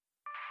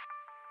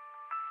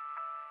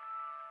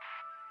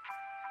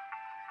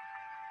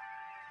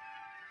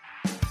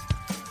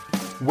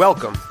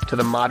Welcome to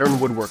the Modern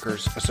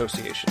Woodworkers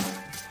Association,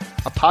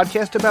 a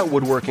podcast about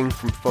woodworking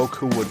from folk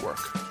who woodwork.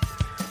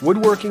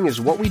 Woodworking is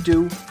what we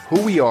do,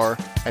 who we are,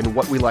 and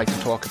what we like to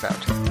talk about.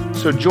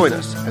 So join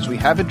us as we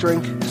have a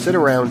drink, sit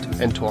around,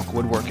 and talk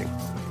woodworking.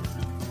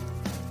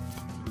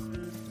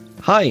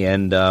 Hi,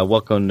 and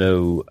welcome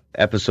to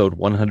episode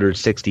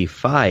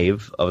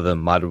 165 of the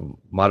Modern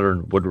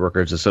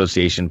Woodworkers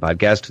Association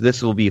podcast.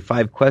 This will be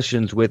 5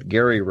 questions with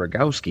Gary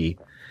Rogowski.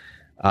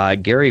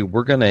 Gary,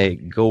 we're going to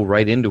go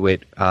right into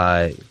it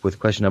with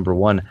question number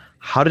 1.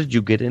 How did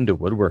you get into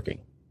woodworking?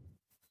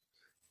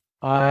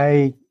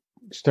 I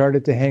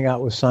started to hang out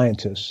with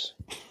scientists.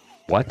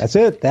 What? That's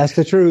it. That's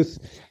the truth.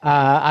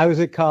 I was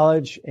at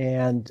college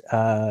and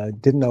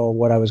didn't know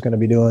what I was going to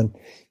be doing.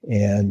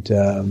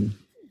 And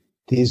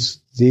these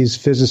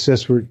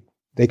physicists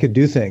they could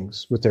do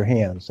things with their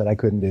hands that I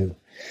couldn't do.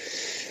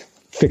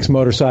 Fix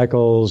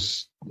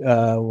motorcycles.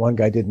 One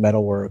guy did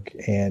metalwork,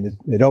 and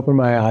it opened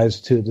my eyes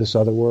to this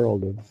other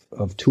world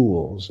of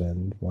tools.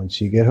 And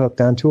once you get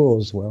hooked on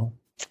tools, well,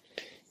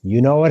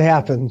 you know what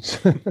happens.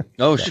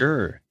 Oh,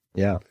 sure.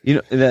 Yeah.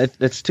 You know,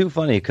 that's too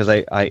funny because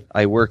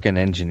I work in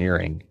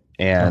engineering,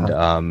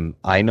 and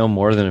I know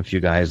more than a few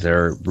guys that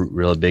are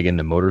really big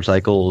into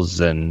motorcycles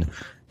and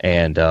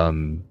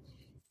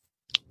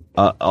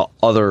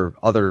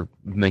other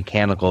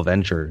mechanical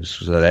ventures.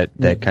 So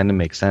that kind of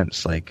makes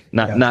sense. Like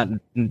not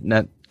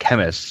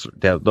chemists,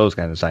 those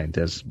kind of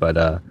scientists,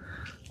 but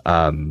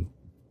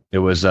it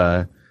was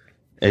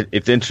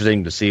it's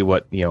interesting to see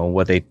what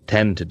they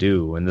tend to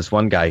do. And this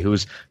one guy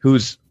who's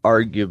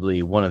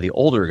arguably one of the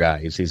older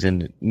guys, he's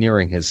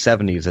nearing his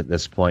 70s at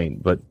this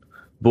point, but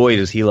boy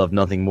does he love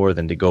nothing more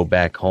than to go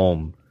back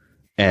home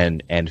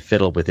and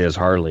fiddle with his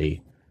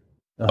Harley.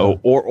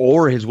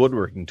 Or his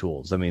woodworking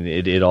tools. I mean,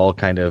 it all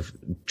kind of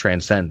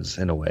transcends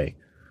in a way.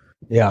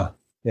 Yeah,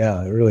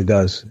 it really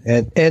does.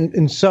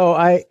 And so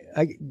I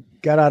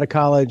got out of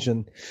college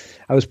and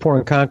I was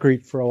pouring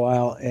concrete for a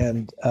while,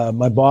 and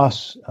my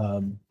boss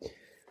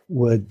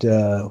would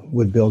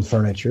build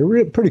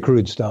furniture, pretty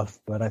crude stuff.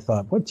 But I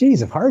thought, well,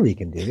 geez, if Harvey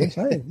can do this,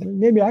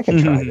 maybe I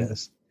can try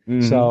this.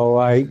 Mm-hmm. So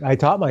I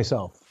taught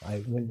myself.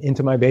 I went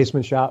into my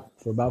basement shop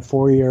for about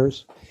 4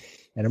 years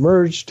and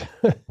emerged.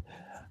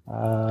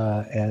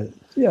 And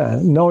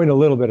knowing a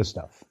little bit of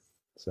stuff.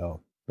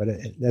 So, but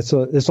it's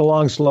a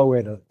long, slow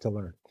way to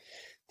learn,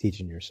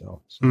 teaching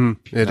yourself. So.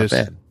 It is.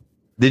 Bad.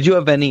 Did you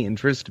have any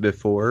interest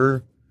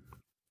before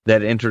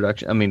that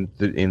introduction? I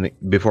mean,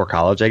 before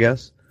college, I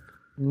guess.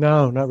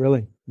 No, not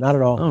really, not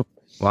at all. Oh,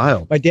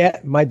 wow. My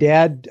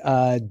dad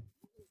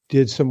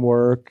did some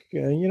work.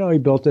 He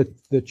built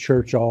the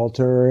church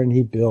altar, and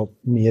he built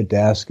me a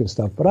desk and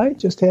stuff. But I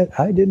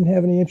didn't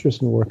have any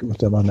interest in working with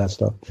them on that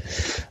stuff.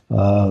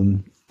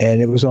 And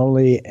it was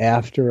only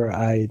after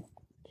I'd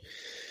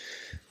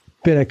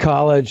been at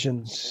college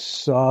and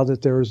saw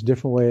that there was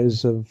different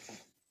ways of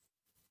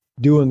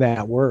doing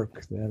that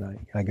work that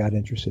I got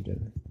interested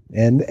in it.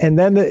 And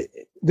then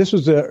this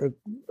was the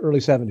early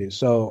 70s,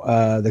 so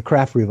the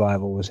craft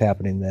revival was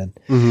happening then.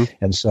 Mm-hmm.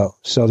 And so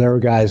there were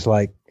guys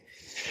like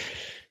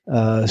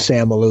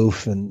Sam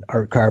Maloof and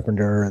Art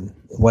Carpenter and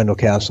Wendell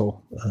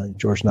Castle,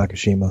 George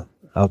Nakashima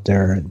out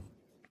there, and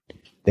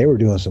they were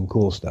doing some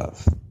cool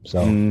stuff.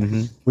 So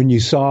when you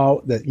saw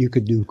that you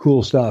could do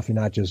cool stuff, you're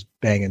not just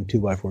banging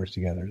 2x4s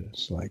together.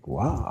 It's like,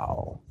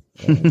 wow,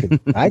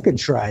 I could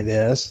try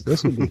this.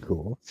 This would be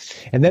cool.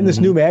 And then this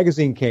new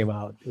magazine came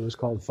out. It was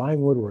called Fine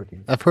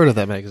Woodworking. I've heard of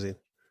that magazine.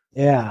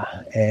 Yeah.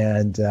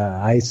 And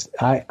I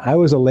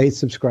was a late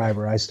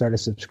subscriber. I started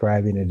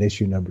subscribing at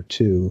issue number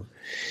 2.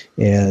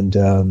 And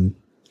and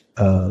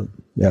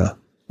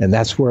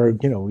that's where,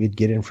 we'd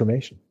get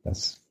information.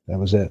 That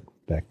was it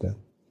back then.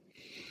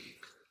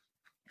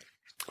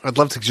 I'd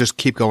love to just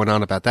keep going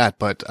on about that,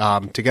 but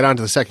to get on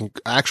to the second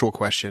actual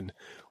question,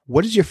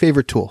 what is your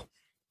favorite tool?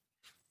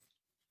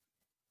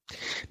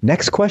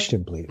 Next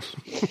question, please.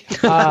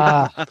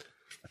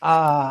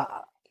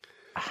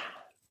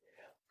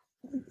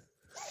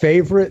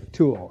 Favorite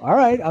tool. All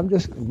right,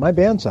 my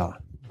bandsaw,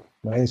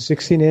 my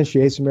 16-inch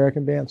Yates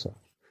American bandsaw.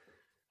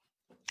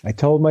 I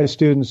told my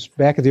students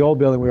back at the old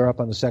building, we were up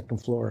on the second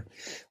floor,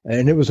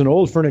 and it was an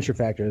old furniture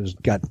factory.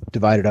 It got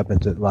divided up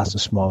into lots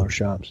of smaller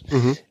shops.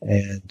 Mm-hmm.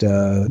 And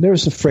there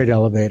was a freight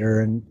elevator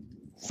and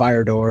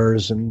fire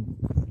doors and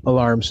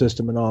alarm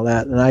system and all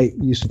that. And I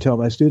used to tell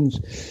my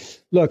students,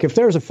 look, if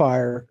there's a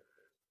fire,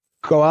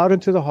 go out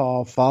into the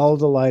hall, follow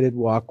the lighted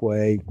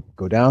walkway,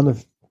 go down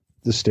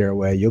the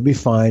stairway. You'll be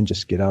fine.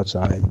 Just get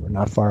outside. We're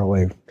not far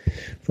away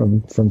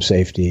from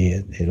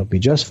safety. It'll be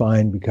just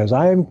fine because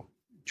I'm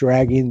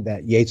dragging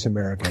that Yates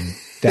American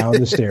down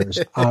the stairs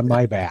on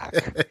my back.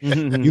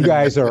 You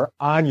guys are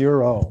on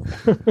your own.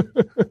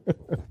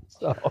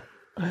 So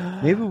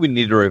maybe we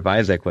need to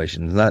revise that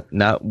question.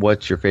 Not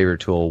what's your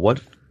favorite tool.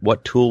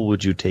 What tool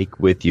would you take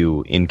with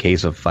you in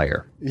case of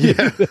fire?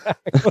 Yeah.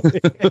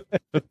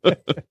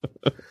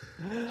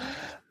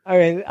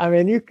 I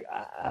mean,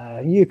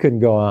 you couldn't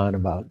go on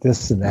about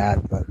this and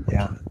that, but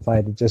yeah, if I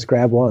had to just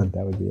grab one,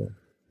 that would be it.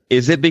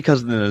 Is it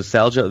because of the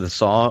nostalgia of the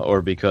saw,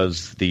 or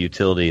because the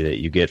utility that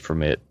you get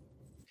from it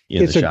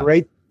in the shop?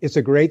 It's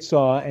a great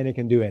saw, and it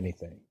can do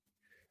anything.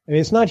 I mean,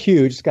 it's not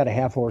huge. It's got a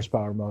 0.5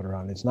 horsepower motor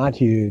on it. It's not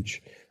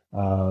huge,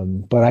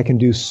 but I can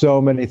do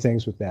so many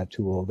things with that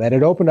tool that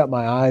it opened up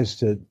my eyes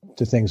to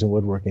things in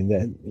woodworking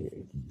that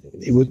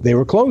they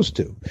were closed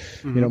to.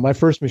 Mm-hmm. You know, my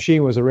first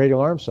machine was a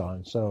radial arm saw,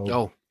 and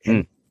so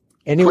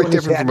anyone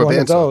who's had one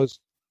of those,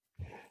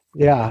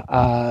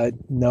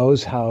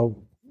 knows how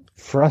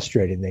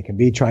frustrating they can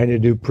be trying to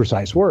do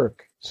precise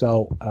work.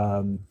 So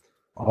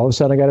all of a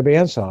sudden, I got a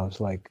bandsaw. It's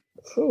like,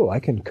 oh, I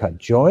can cut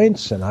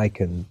joints, and I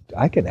can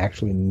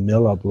actually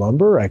mill up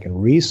lumber. I can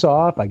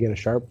resaw if I get a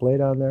sharp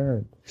blade on there.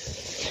 And,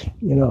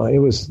 you know,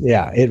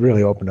 it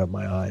really opened up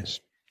my eyes.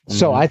 Mm-hmm.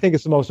 So I think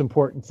it's the most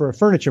important for a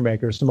furniture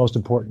maker. It's the most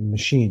important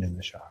machine in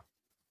the shop.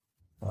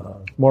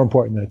 More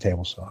important than a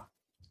table saw.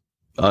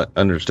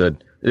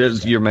 Understood.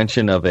 Your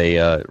mention of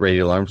a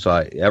radial arm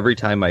saw. Every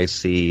time I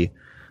see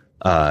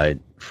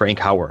Frank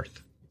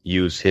Howarth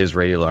use his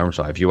radial arm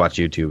saw, if you watch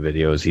YouTube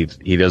videos,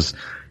 he does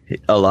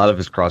a lot of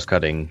his cross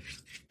cutting.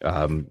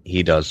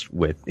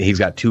 He's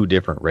got 2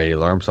 different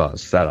radial arm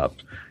saws set up,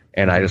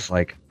 and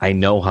I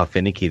know how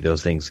finicky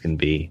those things can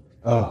be.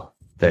 Oh,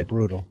 that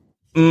brutal.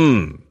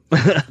 And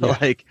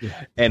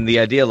the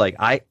idea,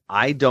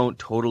 I don't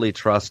totally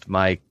trust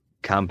my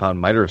compound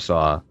miter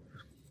saw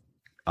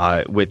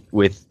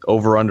with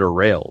over under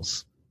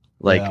rails,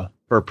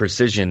 for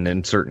precision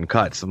in certain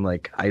cuts. I'm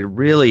like, I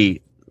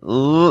really,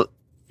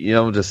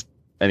 just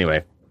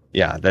anyway.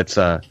 Yeah, that's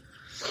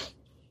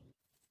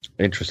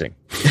interesting.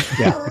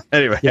 Yeah.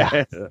 Anyway.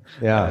 Yeah.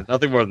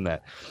 Nothing more than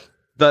that.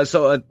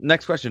 So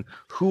next question: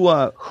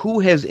 Who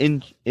has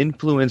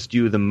influenced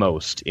you the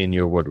most in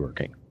your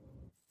woodworking?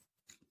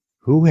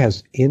 Who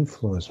has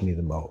influenced me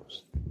the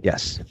most?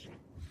 Yes.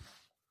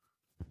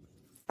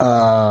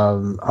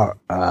 Wow.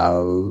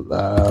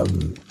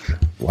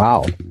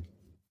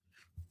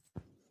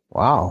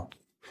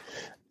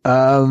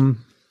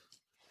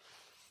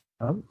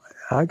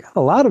 I got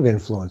a lot of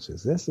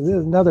influences. This is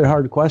another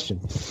hard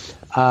question.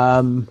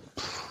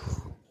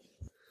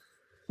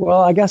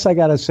 Well, I guess I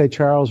got to say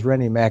Charles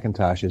Rennie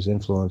Mackintosh has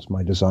influenced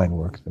my design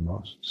work the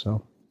most.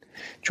 So,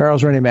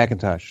 Charles Rennie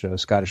Mackintosh, a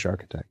Scottish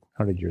architect,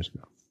 100 years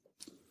ago.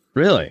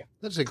 Really?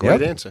 That's a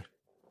great answer.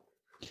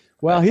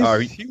 Well, are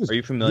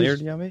you familiar,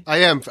 Yami? I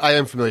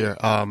am familiar.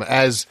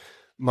 As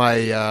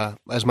my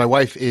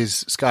wife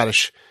is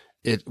Scottish,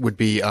 it would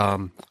be.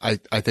 I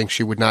think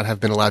she would not have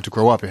been allowed to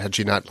grow up had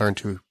she not learned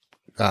who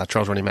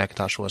Charles Rennie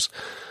Mackintosh was.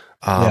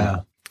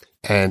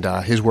 And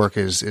his work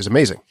is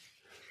amazing.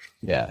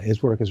 Yeah,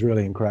 his work is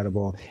really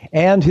incredible,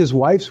 and his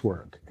wife's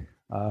work.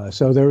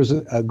 So there was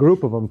a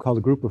group of them called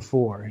a Group of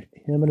Four.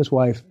 Him and his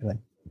wife, and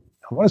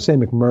I want to say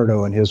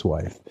McMurdo and his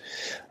wife,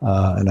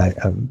 and I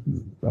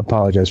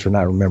apologize for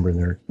not remembering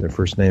their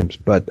first names.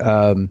 But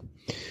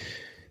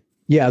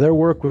their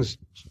work was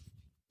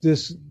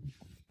this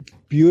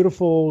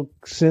beautiful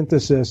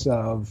synthesis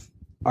of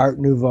Art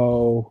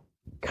Nouveau,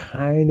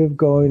 kind of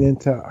going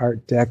into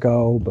Art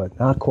Deco, but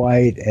not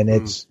quite. And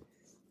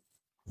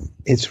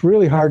it's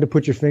really hard to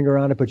put your finger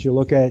on it, but you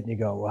look at it and you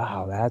go,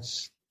 wow,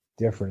 that's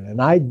different.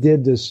 And I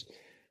did this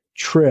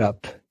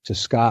trip to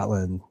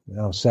Scotland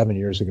 7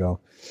 years ago,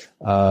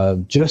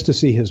 just to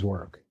see his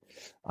work.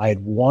 I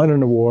had won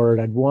an award.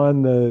 I'd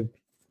won the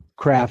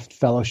Craft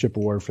Fellowship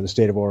Award for the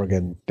state of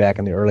Oregon back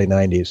in the early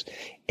 90s.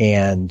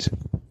 And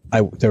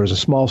there was a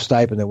small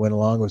stipend that went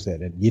along with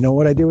it. And you know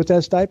what I did with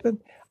that stipend?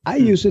 I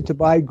used it to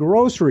buy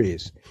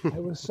groceries. I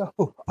was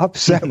so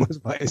upset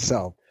with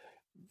myself,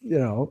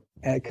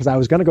 because I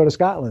was going to go to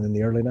Scotland in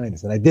the early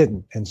 90s, and I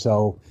didn't. And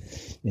so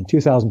in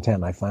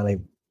 2010, I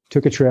finally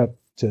took a trip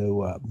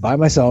to by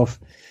myself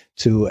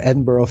to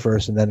Edinburgh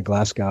first, and then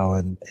Glasgow,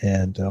 and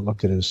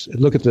look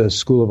at the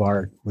School of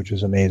Art, which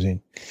was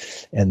amazing,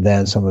 and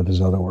then some of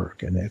his other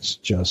work, and it's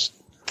just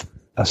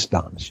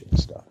astonishing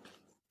stuff.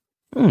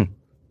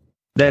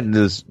 That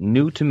is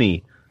new to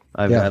me.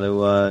 I've got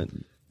to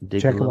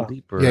dig a little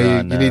deeper.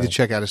 Yeah, you need to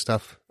check out his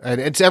stuff,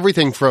 and it's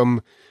everything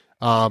from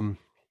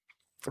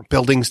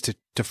buildings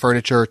to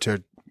furniture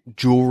to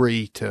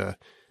jewelry to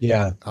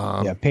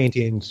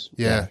paintings.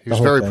 Yeah, he was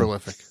very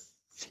prolific.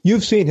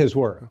 You've seen his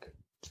work.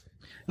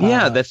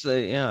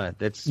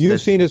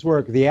 You've seen his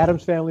work. The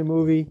Addams Family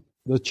movie,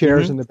 those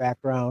chairs in the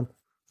background,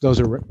 those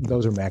are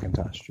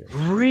Mackintosh chairs.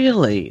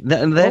 Really?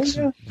 That's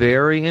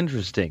very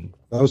interesting.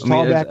 Those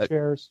tall back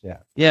chairs. Yeah.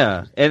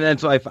 Yeah, and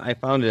so I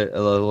found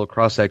a little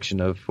cross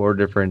section of 4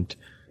 different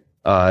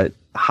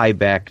high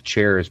back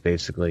chairs,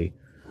 basically.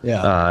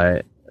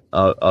 Yeah.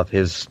 Of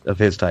his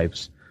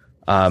types.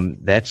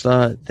 That's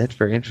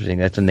very interesting.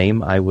 That's a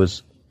name I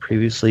was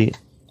previously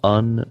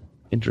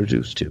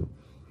unintroduced to.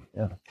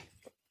 Yeah.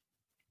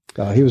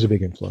 He was a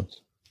big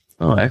influence.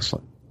 Oh,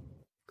 excellent.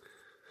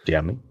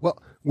 Yeah.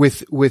 Well,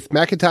 with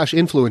Mackintosh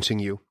influencing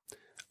you,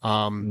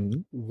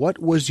 what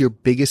was your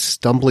biggest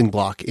stumbling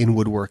block in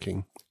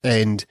woodworking,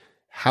 and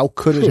how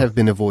could it have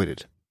been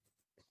avoided?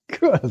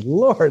 Good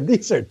Lord,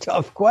 these are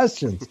tough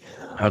questions.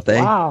 Aren't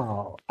they?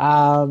 Wow.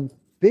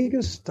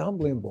 Biggest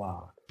stumbling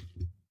block.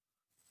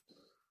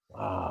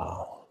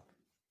 Wow.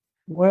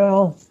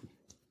 Well,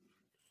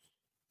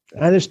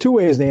 there's two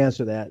ways to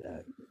answer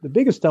that. The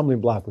biggest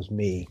stumbling block was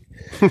me.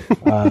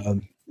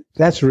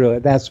 That's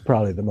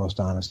probably the most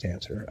honest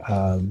answer.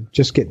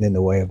 Just getting in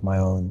the way of my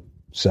own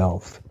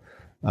self,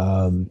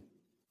 and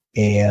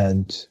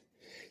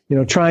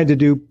trying to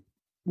do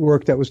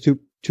work that was too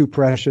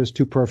precious,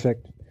 too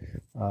perfect,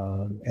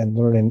 and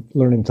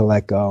learning to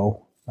let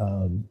go.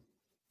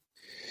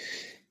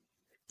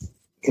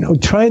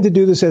 Trying to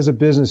do this as a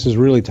business is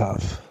really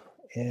tough.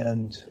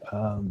 And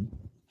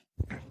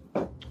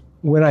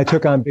when I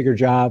took on bigger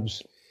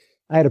jobs,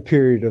 I had a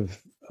period of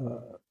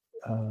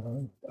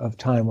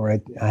time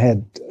where I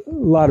had a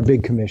lot of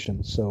big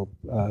commissions, so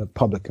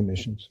public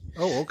commissions.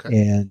 Oh,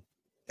 okay.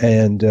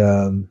 And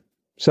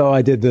so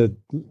I did the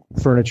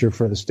furniture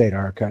for the State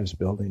Archives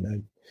building.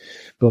 I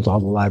built all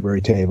the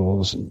library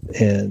tables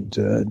and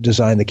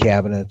designed the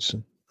cabinets.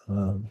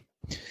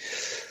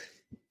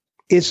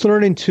 It's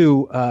learning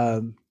to,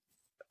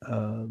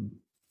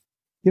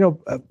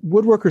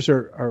 woodworkers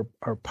are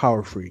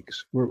power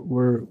freaks.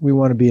 We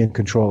want to be in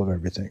control of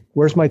everything.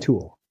 Where's my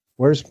tool?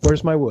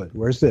 Where's my wood?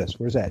 Where's this?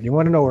 Where's that? You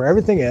want to know where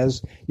everything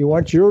is. You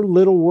want your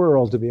little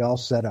world to be all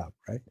set up,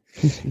 right?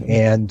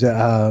 And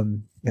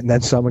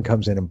then someone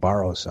comes in and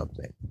borrows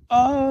something.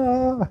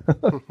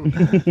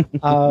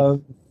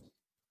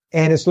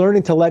 And it's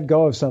learning to let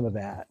go of some of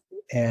that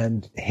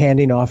and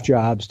handing off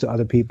jobs to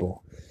other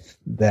people.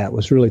 That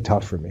was really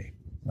tough for me.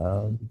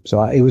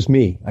 So it was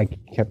me. I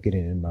kept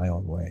getting in my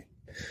own way.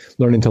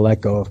 Learning to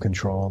let go of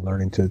control,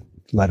 learning to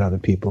let other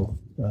people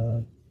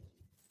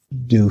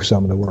do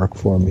some of the work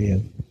for me.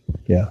 And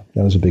yeah,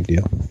 that was a big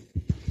deal.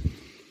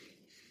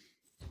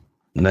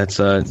 And that's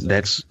a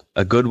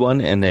good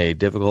one and a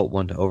difficult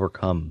one to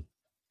overcome.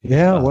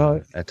 Yeah,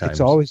 well, at times.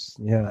 it's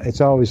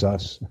always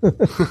us.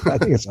 I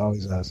think it's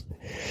always us.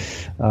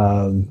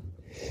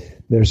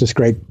 There's this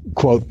great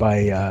quote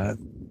by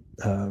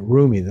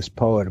Rumi, this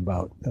poet,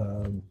 about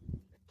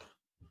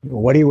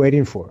what are you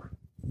waiting for?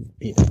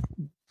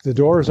 The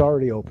door is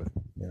already open.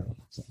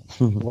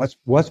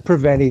 What's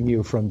preventing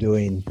you from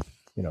doing,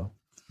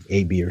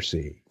 A, B, or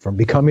C, from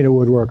becoming a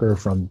woodworker,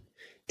 from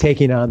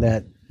taking on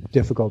that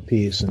difficult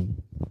piece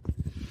and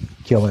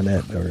killing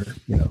it, or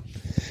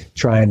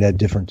trying a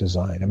different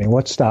design. I mean,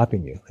 what's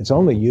stopping you? It's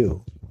only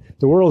you.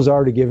 The world has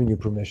already given you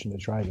permission to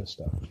try this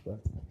stuff, but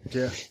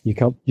you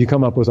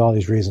come up with all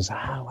these reasons.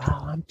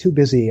 Well, I'm too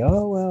busy.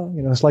 Oh, well,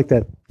 it's like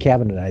that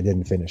cabinet I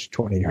didn't finish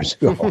 20 years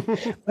ago.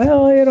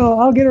 Well,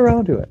 I'll get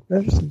around to it.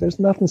 There's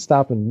nothing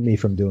stopping me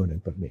from doing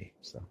it but me.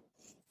 So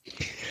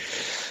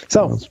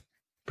that's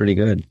pretty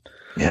good.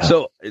 Yeah.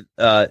 So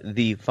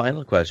the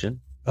final question.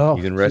 Oh,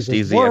 you can rest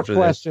easy more after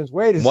questions. this.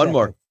 Wait a second. One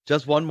more.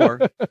 Just one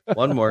more.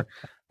 One more.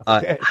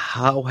 Okay.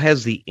 How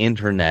has the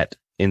internet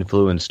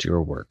influenced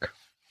your work?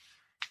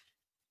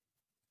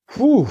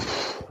 Whew.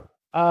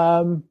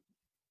 And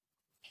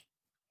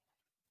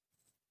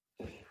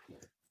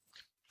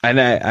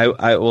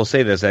I will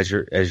say this as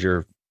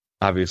you're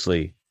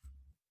obviously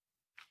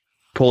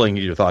pulling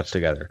your thoughts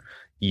together.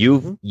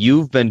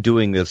 You've been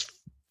doing this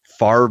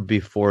far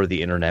before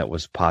the internet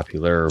was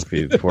popular,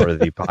 before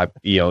the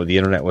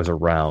internet was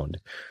around.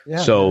 Yeah,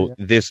 so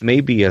this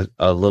may be a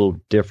little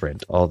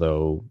different,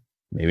 although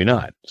maybe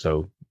not.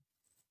 So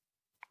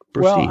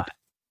proceed.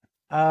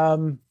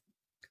 Well,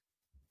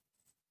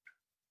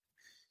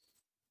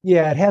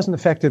 yeah, it hasn't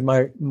affected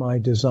my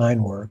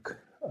design work.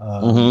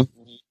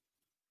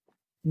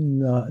 Not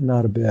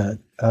a bit.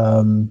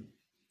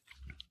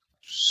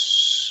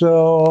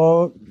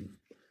 So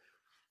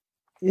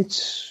it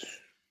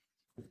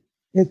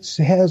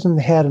hasn't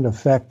had an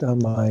effect on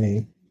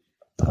my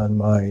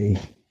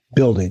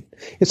building.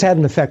 It's had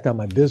an effect on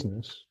my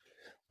business,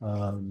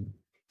 on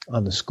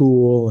the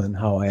school, and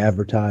how I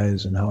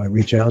advertise, and how I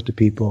reach out to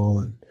people,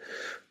 and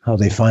how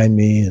they find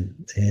me,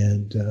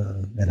 and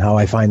how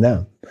I find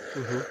them.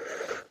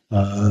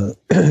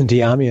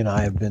 Diami and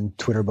I have been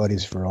Twitter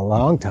buddies for a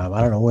long time.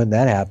 I don't know when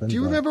that happened. Do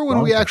you remember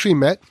when we actually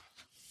met?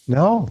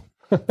 No.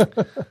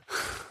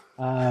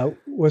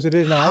 Was it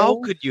in How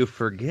Iowa? could you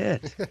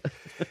forget?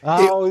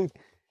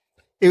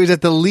 It was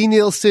at the Lee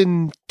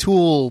Nielsen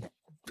Tool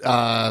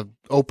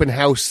open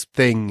house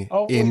thing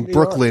in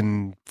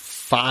Brooklyn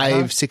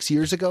 5-6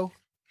 years ago.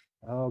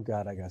 Oh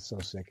God, I got so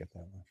sick at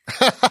that one.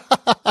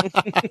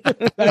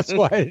 That's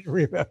why I didn't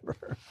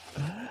remember.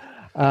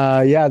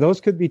 Yeah, those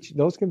can be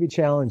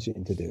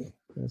challenging to do.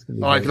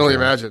 I can only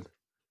imagine.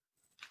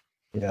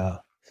 Yeah.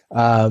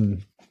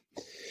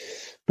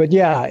 But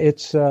yeah,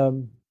 it's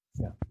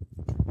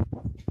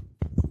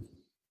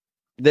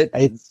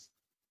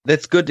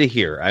That's good to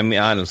hear. I mean,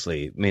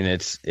 honestly,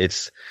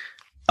 it's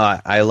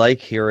I like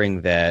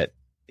hearing that,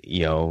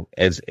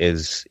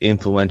 as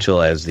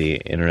influential as the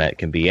internet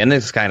can be, and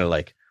it's kind of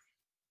like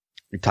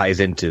ties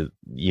into,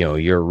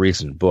 your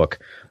recent book,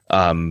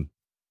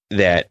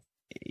 that,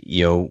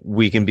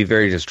 we can be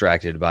very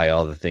distracted by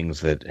all the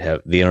things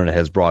that the internet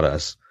has brought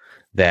us,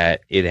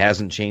 that it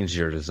hasn't changed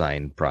your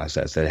design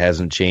process. It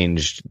hasn't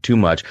changed too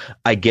much.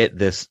 I get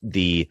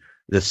the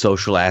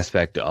social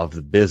aspect of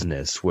the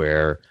business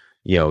where,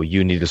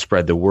 you need to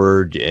spread the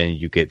word and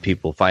you get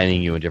people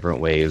finding you in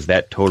different ways.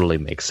 That totally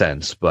makes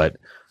sense. But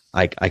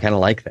I kind of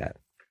like that.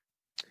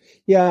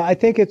 Yeah, I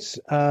think it's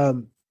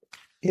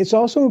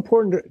also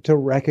important to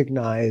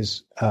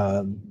recognize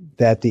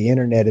that the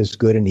internet is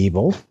good and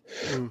evil.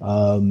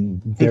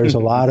 There's a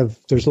lot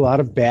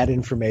of bad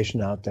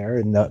information out there,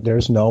 and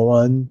there's no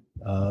one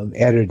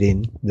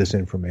editing this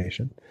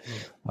information.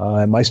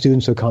 And my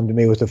students will come to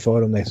me with a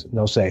photo, and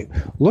they'll say,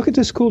 "Look at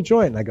this cool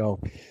joint," and I go,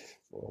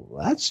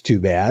 "Well, that's too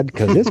bad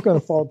because it's going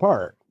to fall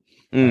apart."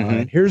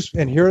 And here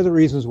are the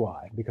reasons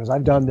why, because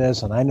I've done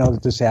this and I know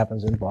that this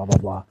happens and blah blah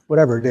blah,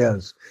 whatever it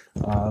is.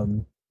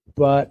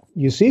 But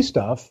you see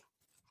stuff,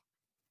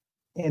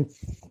 and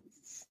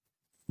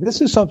this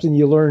is something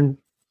you learn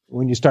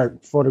when you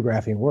start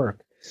photographing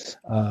work.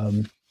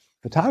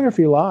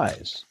 Photography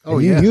lies.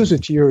 And you use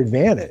it to your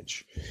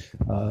advantage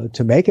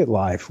to make it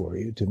live for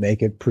you, to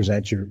make it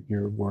present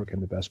your work in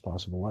the best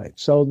possible light.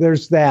 So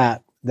there's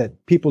that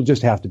people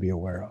just have to be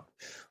aware of.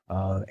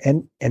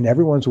 And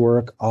everyone's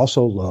work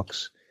also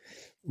looks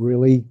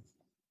really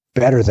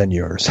better than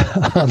yours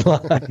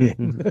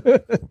online.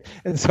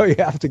 And so you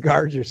have to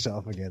guard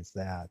yourself against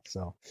that.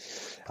 So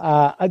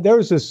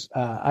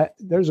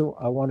there's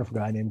a wonderful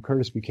guy named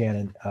Curtis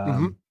Buchanan.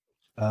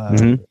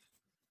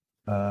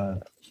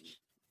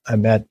 I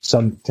met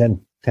some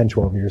 10,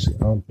 12 years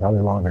ago,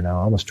 probably longer now,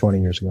 almost 20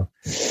 years ago.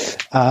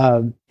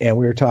 And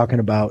we were talking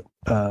about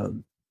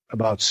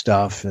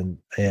stuff and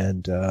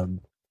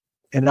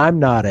I'm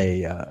not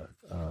a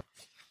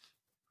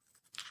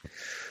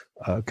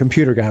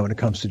computer guy when it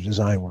comes to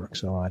design work,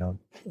 so I don't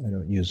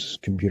use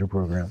computer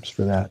programs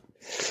for that.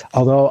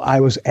 Although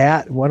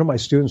one of my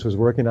students was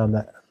working on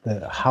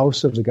the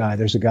house of the guy.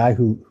 There's a guy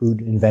who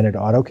invented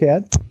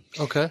AutoCAD.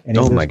 Okay.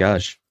 My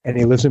gosh. And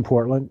he lives in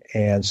Portland,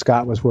 and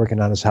Scott was working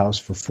on his house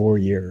for 4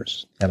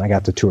 years, and I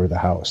got to tour the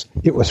house.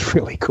 It was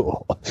really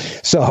cool.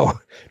 So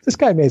this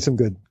guy made some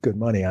good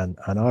money on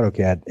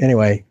AutoCAD.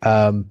 Anyway,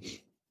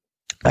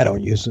 I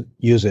don't use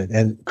it.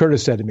 And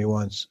Curtis said to me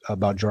once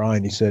about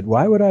drawing, he said,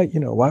 why would I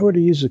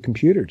use a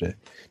computer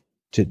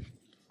to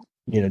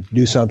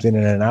do something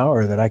in an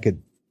hour that I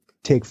could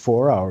take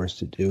 4 hours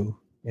to do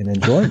and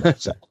enjoy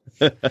myself?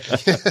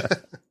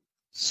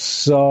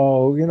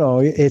 So,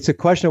 it's a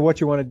question of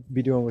what you want to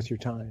be doing with your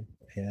time.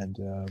 And,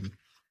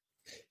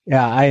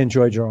 I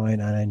enjoy drawing,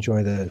 and I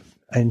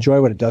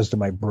enjoy what it does to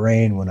my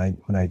brain when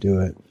I do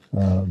it.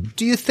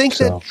 Do you think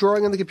that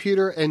drawing on the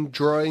computer and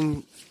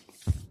drawing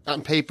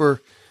on paper,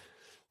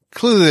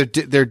 clearly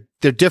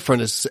they're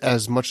different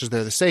as much as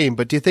they're the same,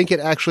 but do you think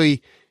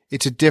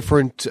it's a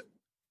different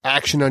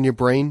action on your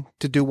brain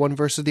to do one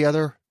versus the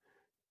other?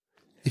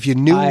 If you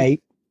knew,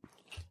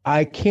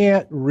 I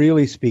can't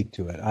really speak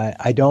to it.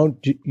 I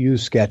don't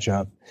use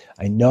SketchUp.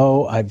 I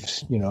know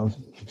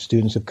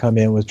students have come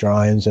in with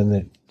drawings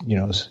and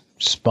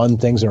spun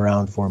things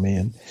around for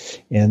me,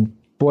 and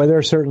boy, there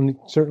are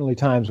certainly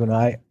times when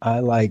I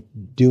like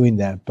doing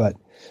that, but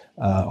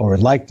or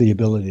like the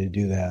ability to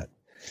do that.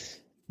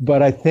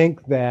 But I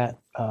think that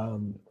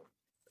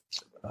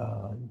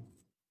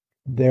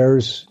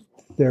there's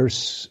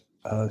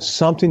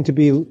something to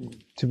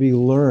be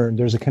learned.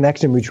 There's a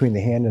connection between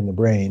the hand and the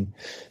brain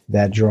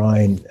that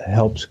drawing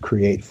helps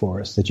create for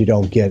us that you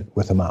don't get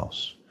with a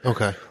mouse.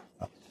 Okay.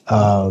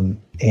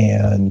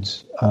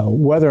 And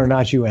whether or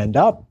not you end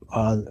up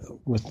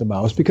with the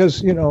mouse,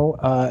 because in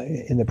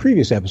the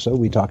previous episode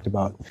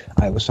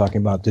I was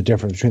talking about the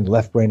difference between the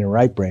left brain and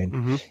right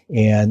brain,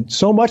 and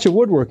so much of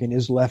woodworking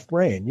is left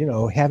brain.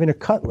 Having a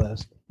cut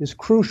list is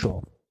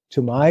crucial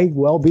to my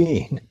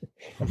well-being.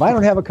 If I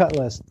don't have a cut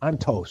list, I'm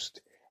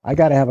toast. I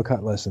got to have a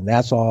cut list, and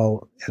that's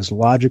all as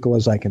logical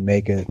as I can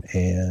make it.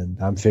 And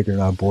I'm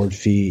figuring out board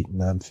feet,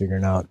 and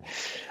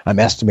I'm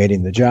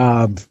estimating the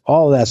job.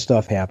 All of that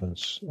stuff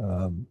happens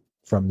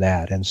from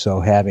that. And so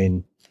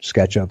having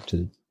SketchUp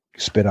to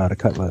spit out a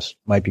cut list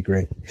might be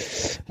great.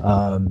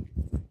 But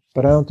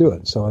I don't do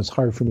it. So it's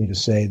hard for me to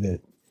say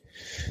that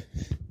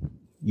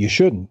you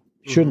shouldn't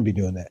be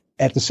doing that.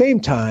 At the same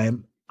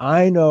time,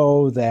 I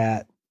know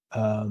that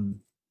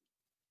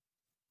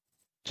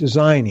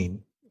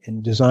designing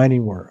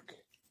work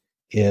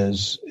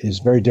is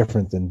very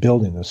different than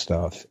building this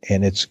stuff,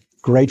 and it's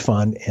great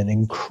fun and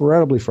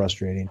incredibly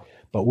frustrating.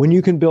 But when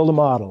you can build a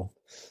model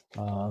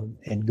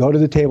and go to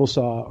the table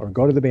saw or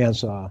go to the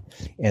bandsaw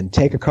and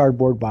take a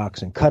cardboard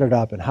box and cut it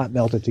up and hot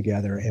melt it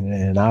together, and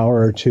in an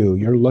hour or two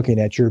you're looking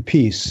at your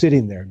piece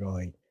sitting there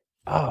going,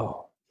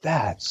 "Oh,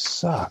 that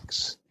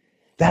sucks.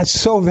 That's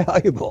so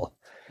valuable."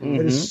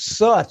 It is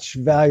such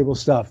valuable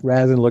stuff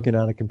rather than looking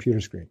on a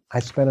computer screen. I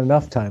spent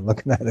enough time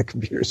looking at a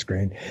computer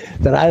screen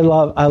that I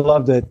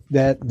love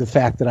that the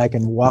fact that I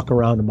can walk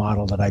around a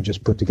model that I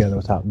just put together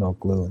with hot melt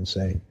glue and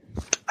say,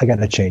 I got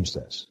to change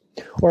this.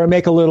 Or I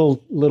make a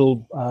little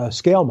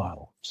scale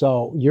model.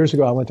 So years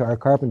ago, I went to our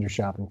carpenter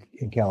shop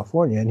in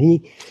California, and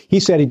he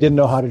said he didn't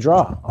know how to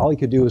draw. All he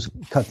could do was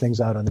cut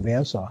things out on the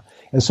bandsaw.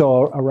 And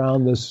so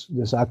around this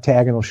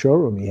octagonal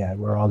showroom he had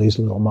were all these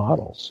little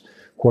models,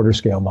 quarter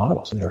scale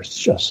models, and they were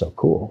just so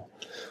cool.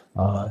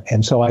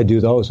 And so I do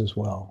those as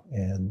well.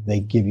 And they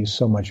give you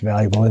so much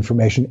valuable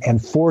information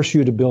and force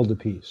you to build a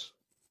piece.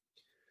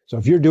 So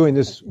if you're doing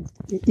this,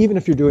 even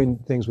if you're doing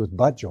things with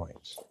butt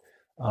joints,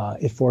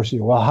 it forces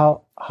you,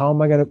 well, how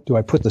am I going to, do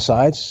I put the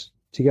sides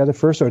together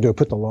first, or do I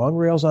put the long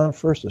rails on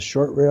first, the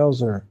short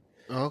rails, or,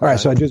 okay. All right,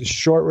 so I do the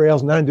short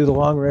rails and then I do the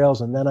long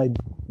rails and then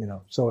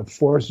so it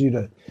forces you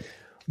to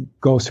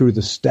go through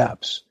the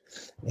steps.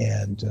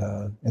 And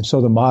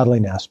so the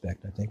modeling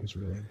aspect, I think, is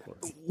really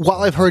important.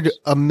 While I've heard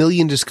a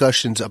million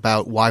discussions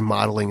about why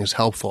modeling is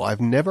helpful,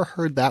 I've never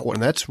heard that one.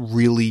 That's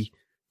really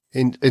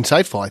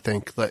insightful. I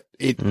think that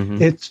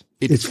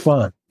it's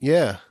fun.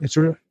 Yeah, it's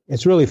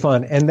really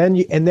fun. And then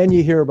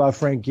you hear about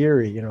Frank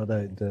Gehry,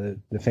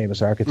 the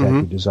famous architect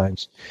who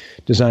designs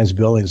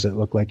buildings that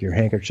look like your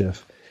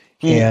handkerchief,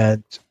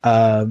 and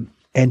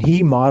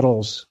he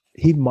models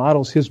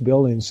his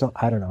buildings.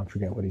 I don't know, I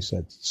forget what he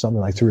said,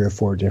 something like 3 or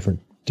 4 different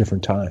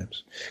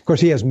times. Of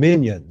course, he has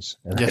minions.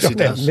 And yes, he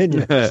does.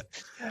 Minions.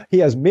 He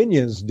has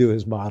minions do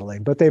his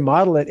modeling, but they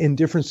model it in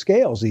different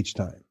scales each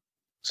time.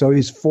 So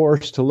he's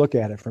forced to look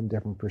at it from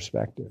different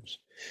perspectives.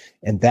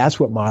 And that's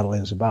what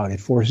modeling is about. It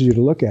forces you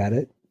to look at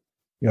it.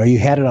 You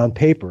had it on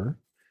paper.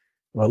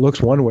 Well, it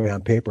looks one way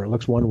on paper. It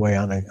looks one way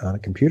on a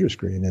computer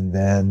screen. And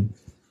then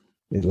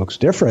it looks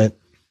different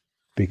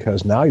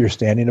because now you're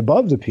standing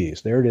above the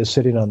piece. There it is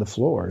sitting on the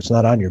floor. It's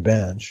not on your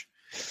bench.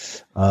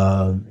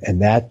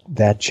 And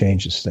that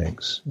changes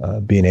things,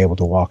 being able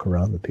to walk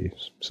around the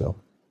piece. So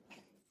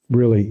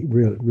really,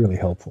 really, really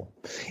helpful.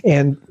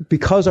 And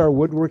because our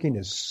woodworking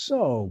is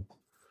so,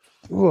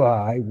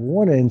 I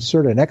want to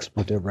insert an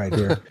expletive right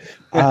here,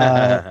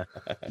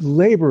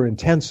 labor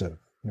intensive,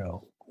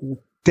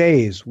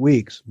 days,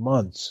 weeks,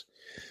 months,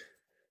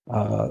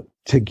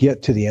 to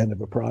get to the end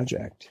of a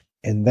project.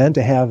 And then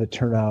to have it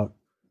turn out,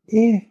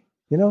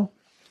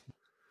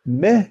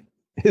 meh.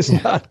 Is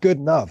not good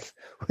enough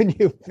when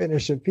you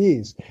finish a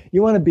piece.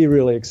 You want to be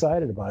really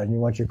excited about it, and you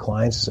want your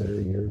clients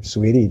or your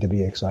sweetie to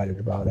be excited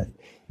about it.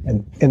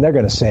 And they're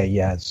going to say,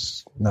 yeah,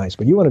 it's nice,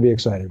 but you want to be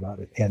excited about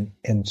it.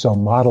 And so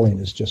modeling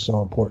is just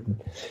so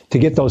important to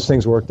get those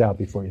things worked out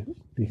before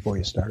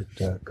you start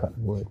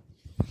cutting wood.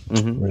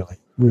 Mm-hmm. Really,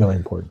 really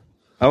important.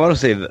 I want to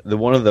say that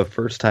one of the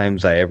first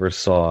times I ever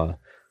saw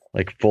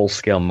like full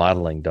scale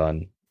modeling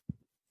done,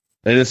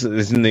 and this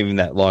isn't even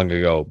that long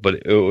ago,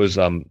 but it was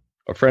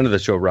a friend of the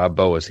show, Rob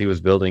Boas. He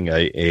was building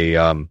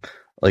a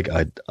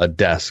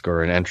desk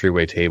or an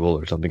entryway table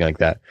or something like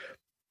that,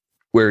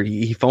 where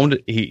he formed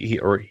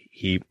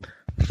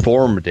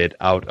it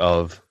out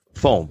of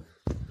foam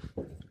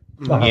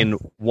in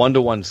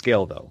 1-to-1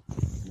 scale, though.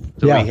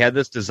 So he had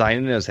this design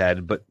in his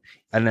head,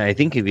 and I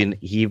think he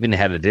even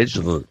had a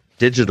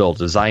digital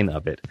design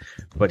of it,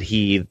 but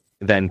he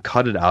then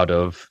cut it out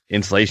of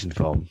insulation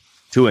foam,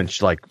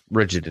 2-inch like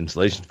rigid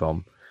insulation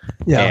foam.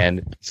 Yeah.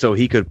 And so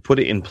he could put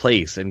it in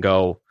place and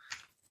go,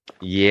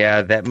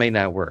 yeah, that may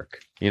not work,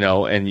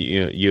 and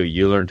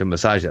you learn to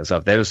massage that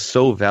stuff. That is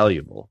so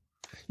valuable.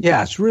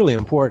 Yeah, it's really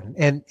important.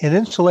 And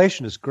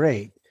insulation is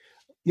great.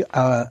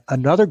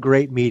 Another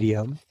great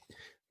medium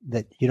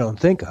that you don't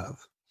think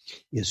of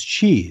is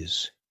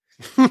cheese.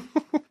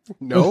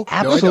 No,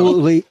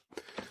 absolutely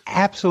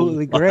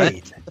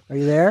great. Are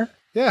you there?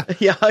 Yeah.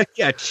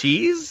 Yeah,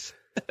 cheese?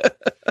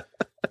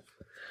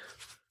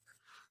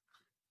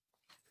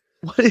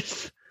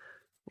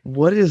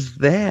 What is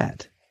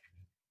that?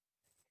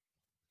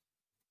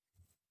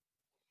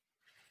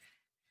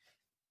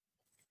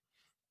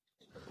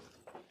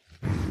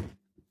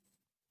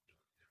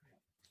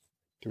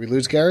 Did we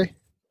lose Gary?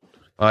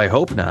 I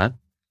hope not.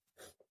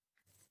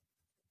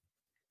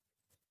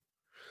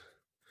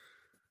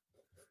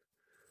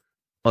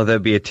 Oh,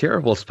 that'd be a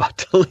terrible spot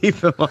to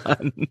leave him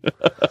on.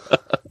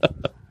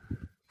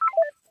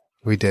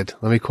 We did.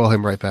 Let me call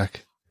him right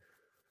back.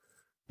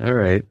 All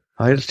right.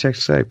 I just checked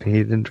Skype. He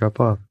didn't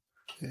drop off.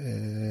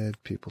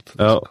 Add people to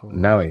this call.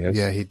 Now he is.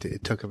 Yeah, he did.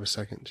 It took him a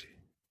second.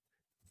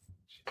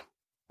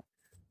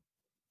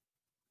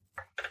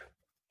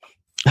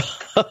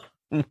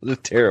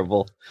 What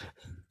terrible.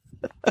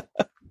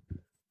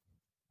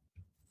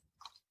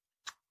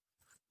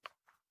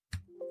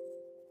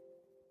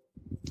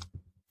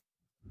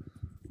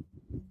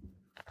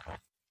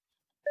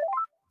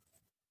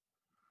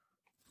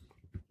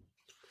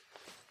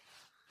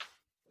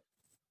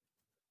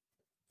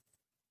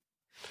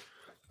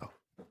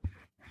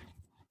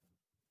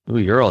 Ooh,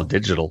 you're all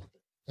digital.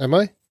 Am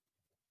I?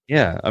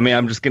 Yeah. I mean,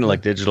 I'm just getting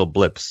like digital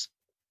blips.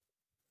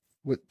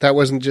 That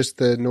wasn't just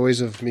the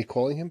noise of me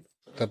calling him?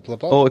 That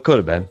blip up? Oh, it could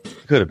have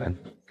been.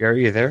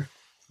 Gary, you there?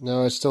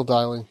 No, it's still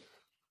dialing.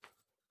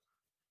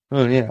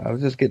 Oh, yeah. I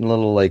was just getting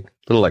little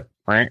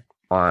kind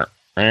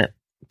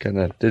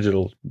of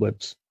digital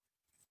blips.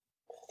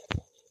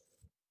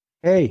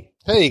 Hey,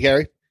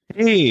 Gary.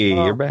 Hey,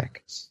 you're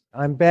back.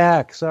 I'm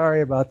back.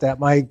 Sorry about that.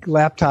 My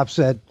laptop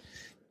said,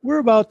 we're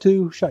about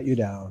to shut you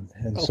down.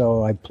 And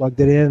so I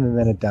plugged it in and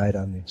then it died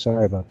on me.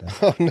 Sorry about that.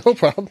 Oh, no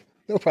problem.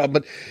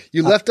 But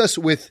you left us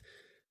with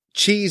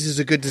cheese is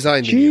a good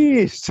design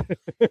medium. Cheese.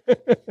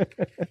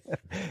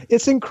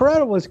 It's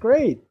incredible. It's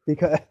great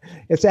because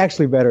it's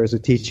actually better as a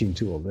teaching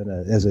tool than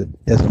as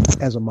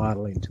a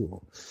modeling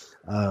tool.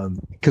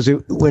 Because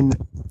when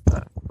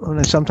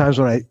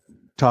I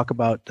talk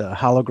about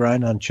hollow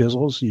grind on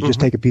chisels, you just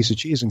take a piece of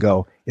cheese and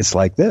go, it's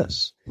like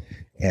this,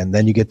 and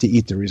then you get to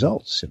eat the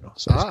results. So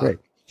it's great.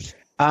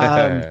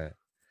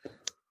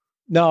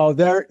 No,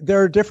 there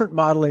are different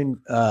modeling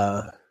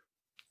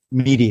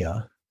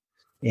media,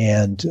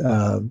 and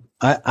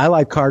I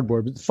like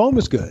cardboard, but foam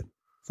is good.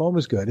 Foam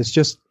is good. It's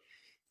just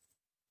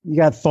you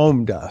got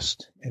foam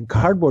dust, and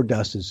cardboard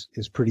dust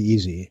is pretty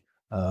easy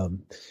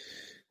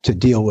to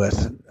deal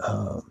with.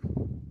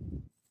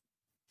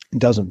 It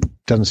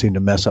doesn't seem to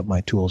mess up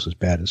my tools as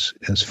bad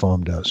as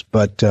foam does.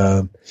 But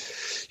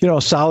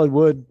solid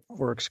wood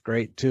works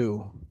great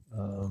too.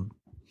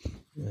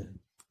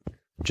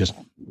 Just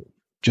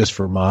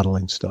for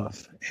modeling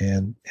stuff,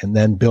 and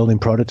then building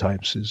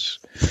prototypes is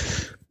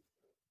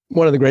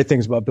one of the great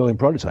things about building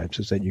prototypes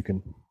is that you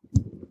can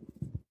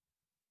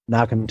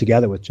knock them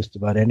together with just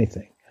about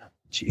anything.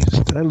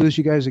 Jeez, did I lose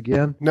you guys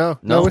again? No,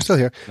 we're still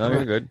here. No,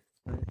 you're good.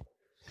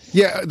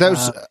 Yeah, that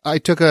was. I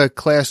took a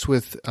class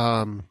with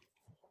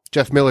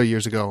Jeff Miller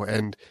years ago,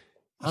 and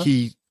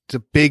he's a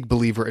big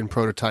believer in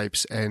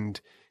prototypes. And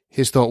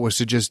his thought was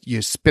to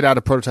you spit out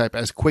a prototype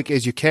as quick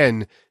as you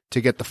can to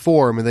get the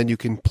form, and then you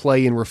can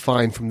play and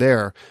refine from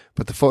there.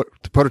 But the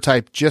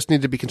prototype just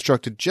needed to be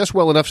constructed just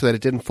well enough so that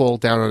it didn't fall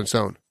down on its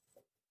own.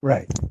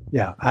 Right.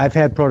 Yeah, I've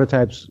had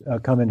prototypes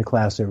come into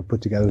class that were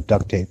put together with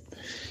duct tape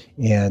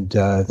and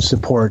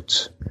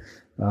supports.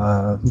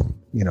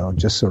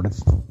 Just sort of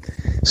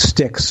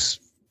sticks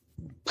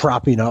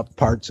propping up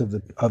parts of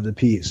the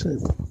piece.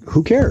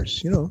 Who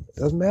cares? It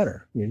doesn't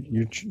matter.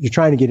 You're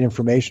trying to get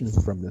information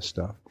from this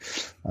stuff.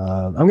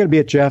 I'm going to be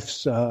at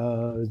Jeff's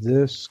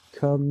this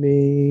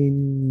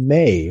coming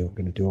May. I'm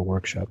going to do a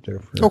workshop there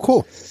for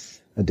cool.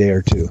 a day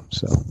or two.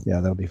 So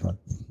yeah, that'll be fun.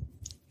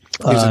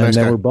 He's a nice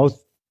guy. We're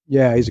both.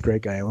 Yeah, he's a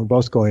great guy. And we're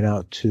both going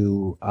out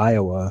to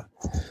Iowa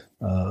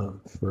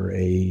for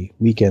a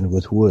weekend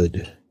with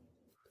wood.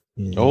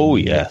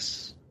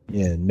 Yes.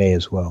 In May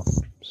as well.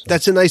 So,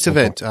 that's a nice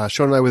event.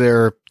 Sean and I were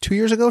there 2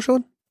 years ago,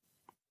 Sean?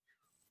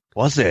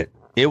 Was it?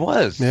 It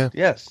was. Yeah.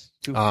 Yes.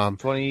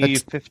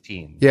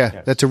 2015.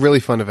 Yes. That's a really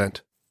fun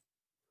event.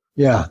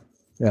 Yeah.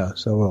 Yeah.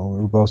 So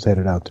we're both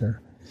headed out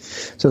there.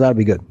 So that'll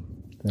be good.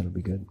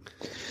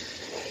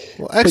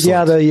 Well, excellent. But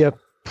yeah, the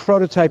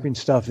prototyping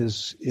stuff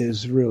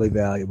is really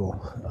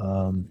valuable.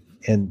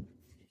 And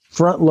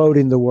front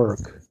loading the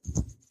work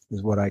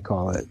is what I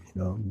call it.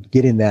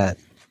 Getting that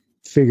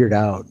figured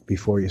out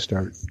before you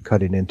start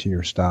cutting into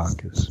your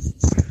stock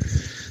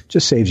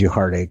just saves you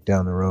heartache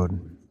down the road.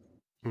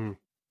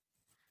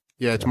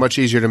 Yeah, it's much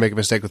easier to make a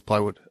mistake with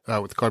plywood,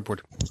 with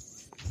cardboard.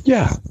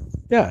 Yeah,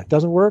 it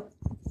doesn't work.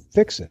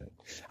 Fix it.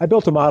 I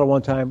built a model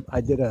one time.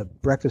 I did a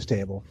breakfast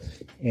table,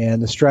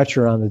 and the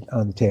stretcher on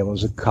the table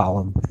was a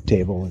column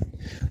table,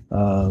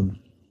 and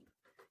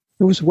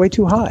it was way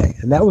too high,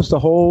 and that was the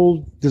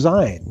whole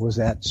design, was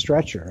that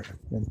stretcher.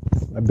 And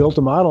I built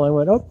a model, and I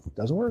went, it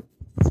doesn't work.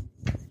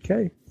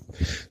 Okay.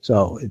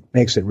 So it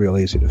makes it real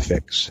easy to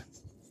fix.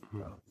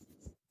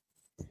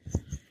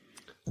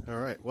 All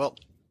right. Well,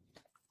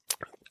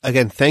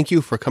 again, thank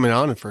you for coming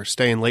on and for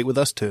staying late with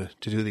us to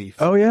do these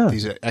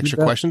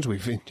extra questions.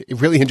 We've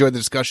really enjoyed the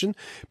discussion.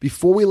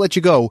 Before we let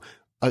you go,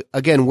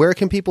 again, where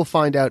can people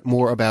find out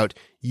more about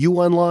you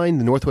online,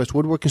 the Northwest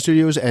Woodworking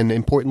Studios, and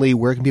importantly,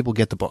 where can people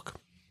get the book?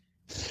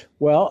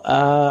 Well,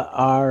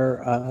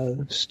 our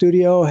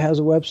studio has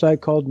a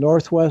website called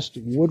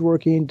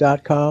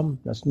northwestwoodworking.com.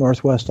 That's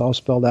Northwest all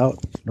spelled out,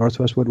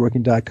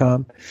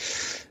 northwestwoodworking.com.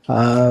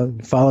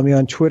 Follow me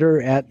on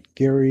Twitter at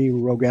Gary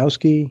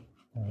Rogowski.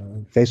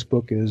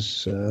 Facebook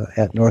is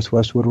at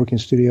Northwest Woodworking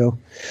Studio.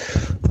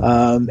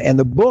 And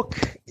the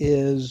book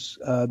is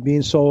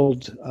being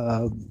sold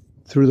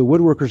through the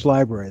Woodworkers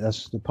Library.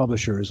 That's the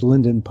publisher, is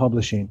Linden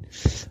Publishing.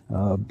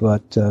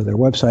 But their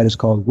website is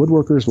called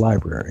Woodworkers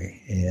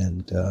Library.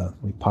 And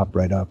we pop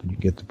right up and you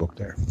get the book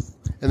there.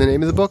 And the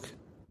name of the book?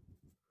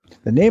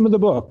 The name of the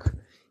book,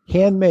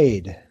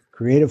 Handmade,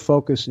 Creative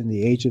Focus in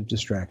the Age of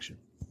Distraction.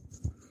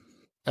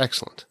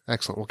 Excellent.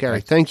 Well, Gary,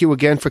 thank you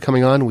again for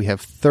coming on. We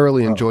have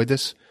thoroughly enjoyed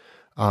this.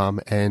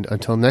 And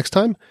until next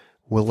time,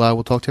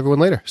 we'll talk to everyone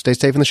later. Stay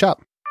safe in the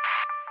shop.